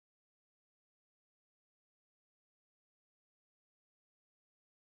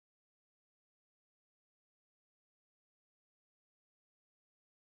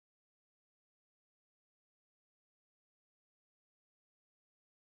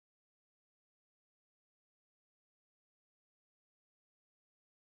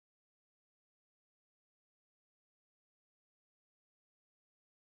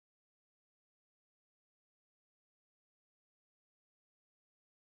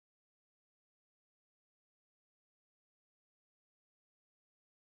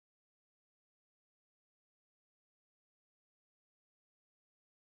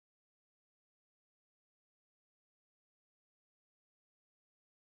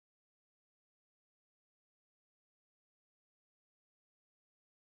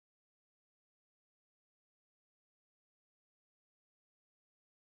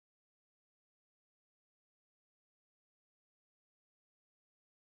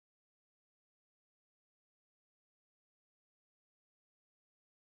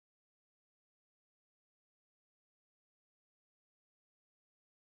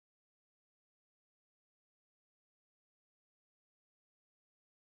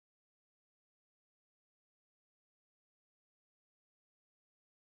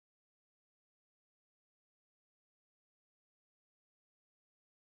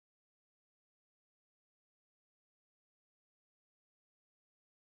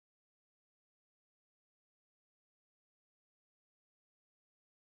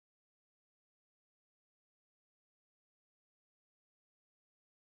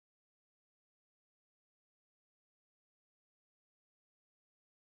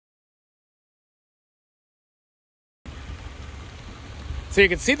So you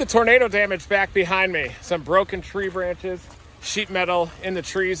can see the tornado damage back behind me. Some broken tree branches, sheet metal in the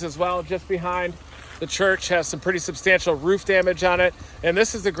trees as well. Just behind the church has some pretty substantial roof damage on it. And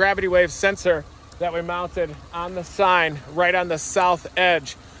this is the gravity wave sensor that we mounted on the sign right on the south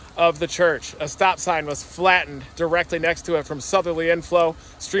edge of the church. A stop sign was flattened directly next to it from southerly inflow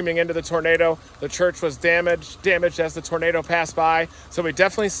streaming into the tornado. The church was damaged as the tornado passed by. So we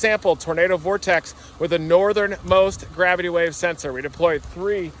definitely sampled tornado vortex with a northernmost gravity wave sensor. We deployed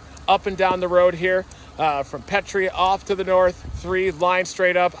 3 up and down the road here, from Petrey off to the north, 3 lines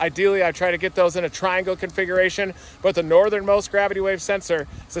straight up. Ideally, I try to get those in a triangle configuration, but the northernmost gravity wave sensor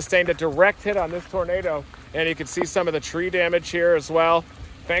sustained a direct hit on this tornado, and you can see some of the tree damage here as well.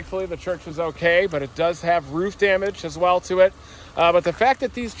 Thankfully, the church was okay, but it does have roof damage as well to it. But the fact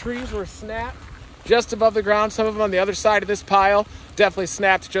that these trees were snapped just above the ground, some of them on the other side of this pile, definitely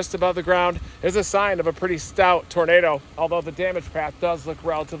snapped just above the ground, is a sign of a pretty stout tornado, although the damage path does look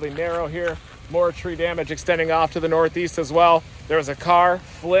relatively narrow here. More tree damage extending off to the northeast as well. There was a car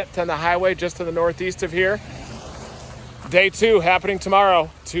flipped on the highway just to the northeast of here. Day 2 happening tomorrow.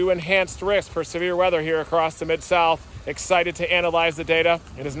 2 enhanced risks for severe weather here across the Mid-South. Excited to analyze the data.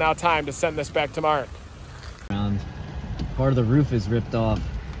 It is now time to send this back to Mark. Part of the roof is ripped off.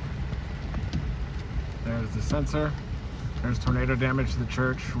 There's the sensor. There's tornado damage to the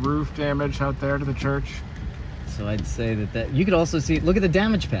church. Roof damage out there to the church. So I'd say that you could also see, look at the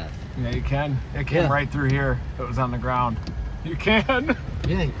damage path. Yeah, you can. It came right through here. It was on the ground. You can.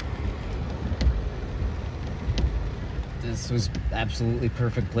 Yeah. This was absolutely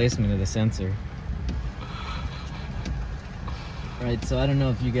perfect placement of the sensor. Right, so I don't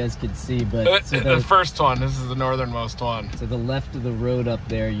know if you guys could see, but so the first one, this is the northernmost one. To the left of the road up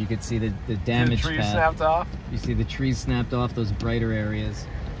there, you could see the damage path. The trees snapped off? You see the trees snapped off, those brighter areas.